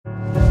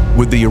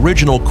With the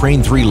original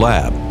Crane 3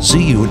 Lab,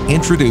 Zhiyun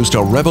introduced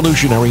a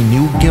revolutionary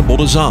new gimbal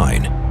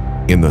design.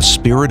 In the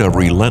spirit of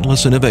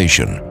relentless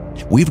innovation,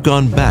 we've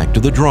gone back to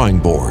the drawing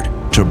board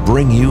to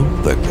bring you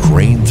the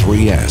Crane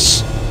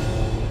 3S.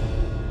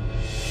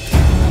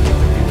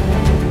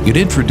 It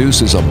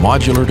introduces a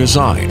modular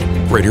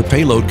design, greater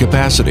payload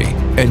capacity,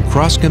 and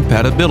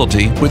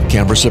cross-compatibility with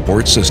camera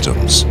support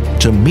systems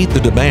to meet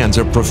the demands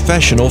of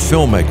professional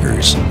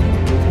filmmakers.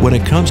 When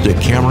it comes to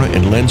camera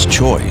and lens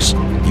choice,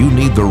 you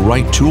need the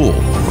right tool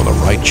for the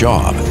right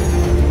job.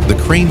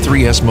 The Crane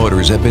 3S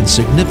motors have been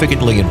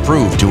significantly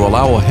improved to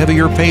allow a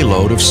heavier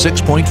payload of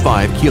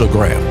 6.5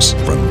 kilograms,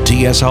 from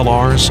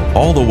DSLRs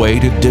all the way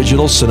to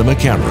digital cinema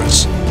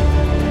cameras.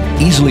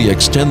 Easily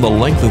extend the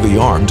length of the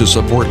arm to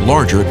support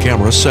larger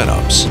camera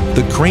setups.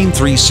 The Crane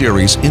 3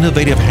 series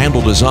innovative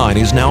handle design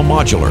is now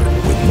modular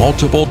with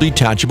multiple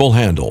detachable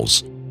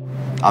handles.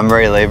 I'm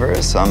Ray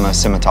Lavers, I'm a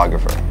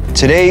cinematographer.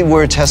 Today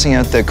we're testing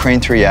out the Crane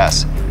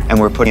 3S and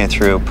we're putting it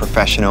through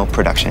professional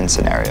production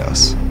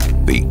scenarios.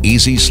 The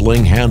easy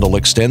sling handle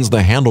extends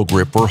the handle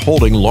grip for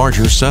holding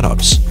larger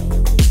setups,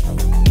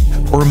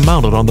 or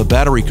mounted on the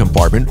battery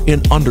compartment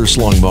in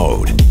underslung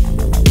mode.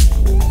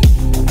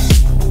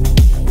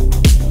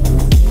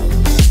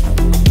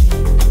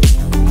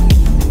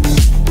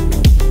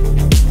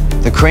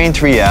 The Crane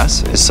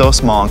 3S is so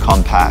small and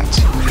compact,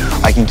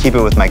 I can keep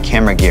it with my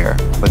camera gear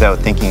without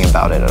thinking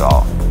about it at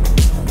all.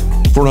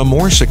 For a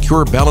more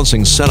secure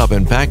balancing setup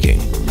and packing,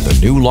 the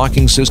new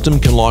locking system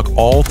can lock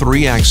all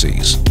 3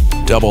 axes.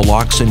 Double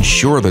locks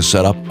ensure the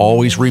setup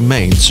always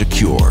remains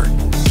secure.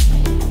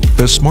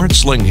 The Smart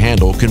Sling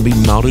handle can be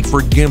mounted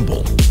for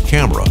gimbal,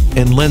 camera,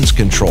 and lens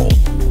control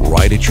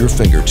right at your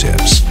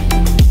fingertips.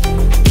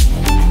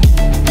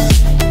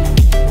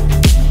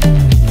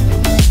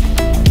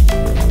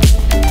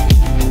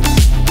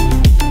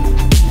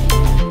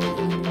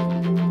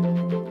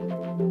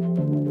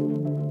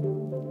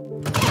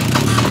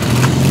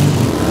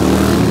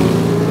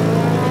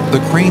 The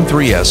Crane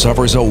 3S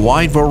offers a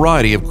wide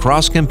variety of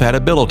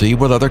cross-compatibility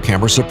with other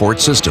camera support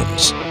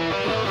systems.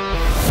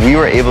 We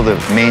were able to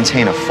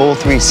maintain a full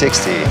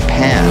 360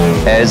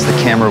 pan as the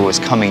camera was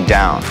coming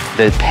down.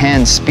 The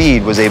pan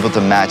speed was able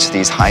to match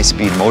these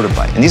high-speed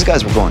motorbikes, and these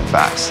guys were going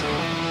fast.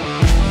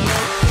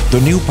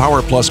 The new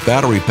Power Plus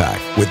battery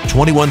pack with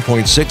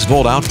 21.6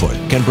 volt output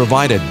can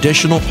provide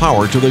additional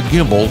power to the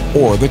gimbal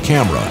or the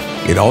camera.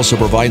 It also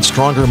provides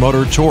stronger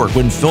motor torque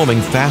when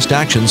filming fast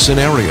action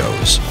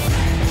scenarios.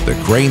 The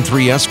Crane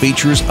 3S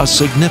features a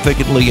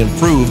significantly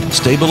improved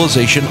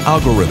stabilization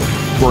algorithm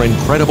for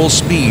incredible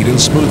speed and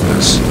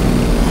smoothness.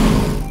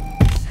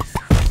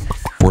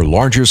 For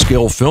larger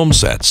scale film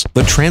sets,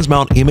 the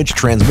Transmount Image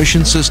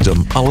Transmission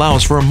System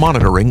allows for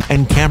monitoring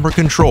and camera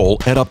control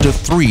at up to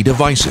 3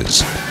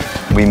 devices.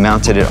 We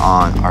mounted it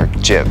on our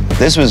jib.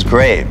 This was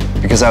great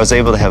because I was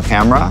able to have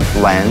camera,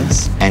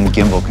 lens, and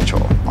gimbal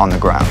control on the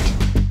ground.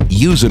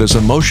 Use it as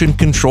a motion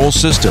control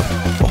system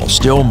while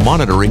still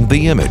monitoring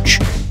the image.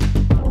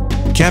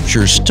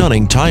 Capture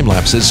stunning time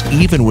lapses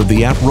even with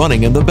the app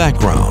running in the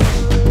background.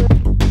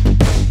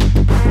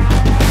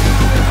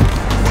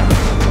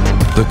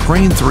 The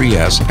Crane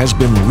 3S has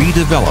been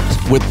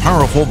redeveloped with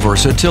powerful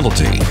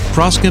versatility,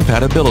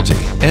 cross-compatibility,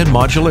 and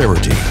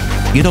modularity.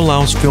 It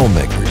allows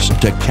filmmakers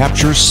to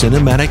capture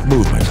cinematic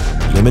movement,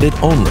 limited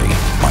only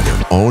by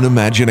their own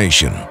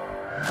imagination.